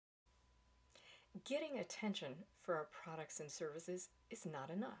getting attention for our products and services is not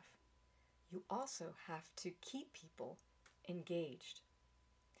enough. You also have to keep people engaged.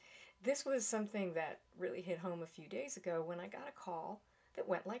 This was something that really hit home a few days ago when I got a call that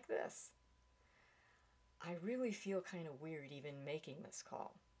went like this. I really feel kind of weird even making this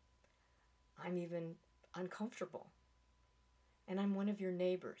call. I'm even uncomfortable. And I'm one of your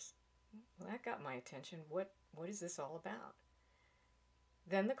neighbors. Well, that got my attention. What is this all about?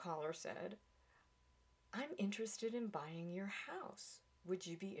 Then the caller said, I'm interested in buying your house. Would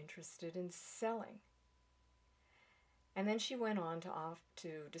you be interested in selling? And then she went on to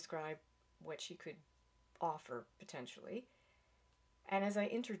describe what she could offer potentially. And as I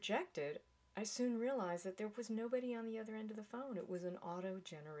interjected, I soon realized that there was nobody on the other end of the phone. It was an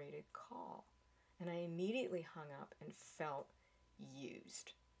auto-generated call. And I immediately hung up and felt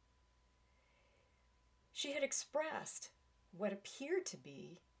used. She had expressed what appeared to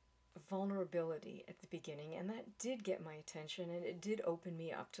be vulnerability at the beginning, and that did get my attention, and it did open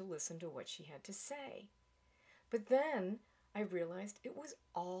me up to listen to what she had to say. But then I realized it was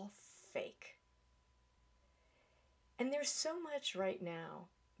all fake. And there's so much right now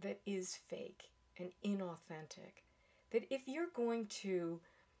that is fake and inauthentic that if you're going to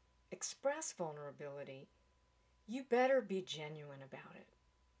express vulnerability, you better be genuine about it.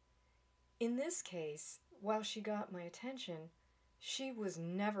 In this case, while she got my attention, she was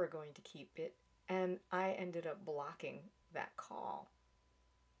never going to keep it, and I ended up blocking that call.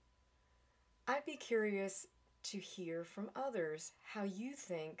 I'd be curious to hear from others how you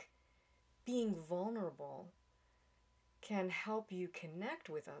think being vulnerable can help you connect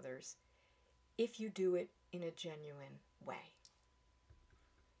with others if you do it in a genuine way.